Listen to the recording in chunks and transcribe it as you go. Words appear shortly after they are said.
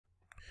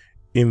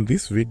In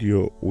this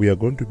video, we are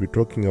going to be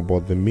talking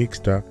about the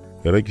Miggster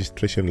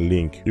registration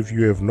link. If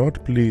you have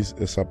not, please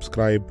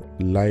subscribe,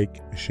 like,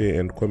 share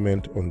and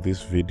comment on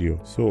this video.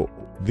 So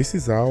this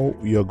is how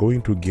you are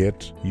going to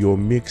get your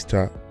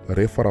Miggster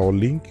referral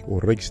link or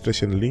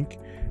registration link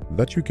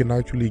that you can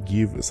actually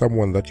give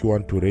someone that you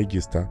want to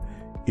register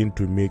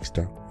into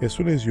Miggster. As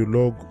soon as you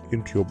log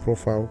into your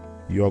profile,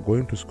 you are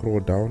going to scroll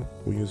down.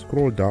 When you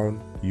scroll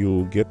down,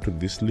 you get to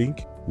this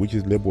link which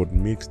is labeled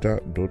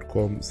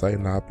miggster.com,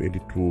 sign up, and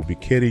it will be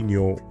carrying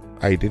your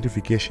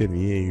identification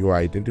here, your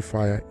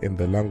identifier, and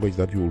the language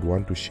that you would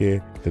want to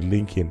share the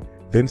link in.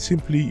 Then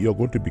simply you're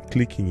going to be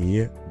clicking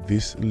here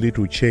this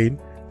little chain.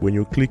 When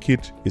you click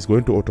it, it's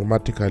going to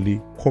automatically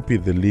copy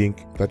the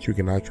link that you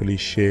can actually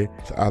share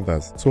with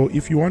others. So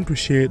if you want to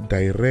share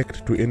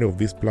direct to any of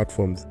these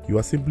platforms, you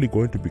are simply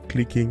going to be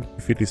clicking.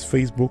 If it is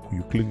Facebook,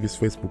 you click this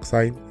Facebook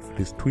sign. If it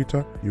is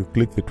Twitter, you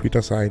click the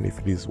Twitter sign. If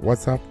it is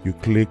WhatsApp, you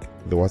click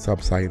the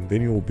WhatsApp sign.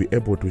 Then you will be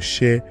able to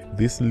share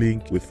this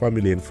link with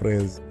family and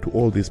friends to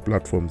all these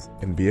platforms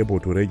and be able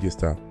to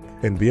register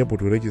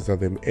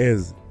them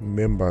as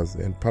members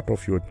and part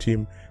of your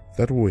team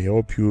that will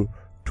help you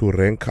to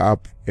rank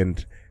up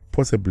and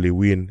possibly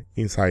win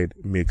inside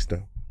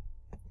Miggster.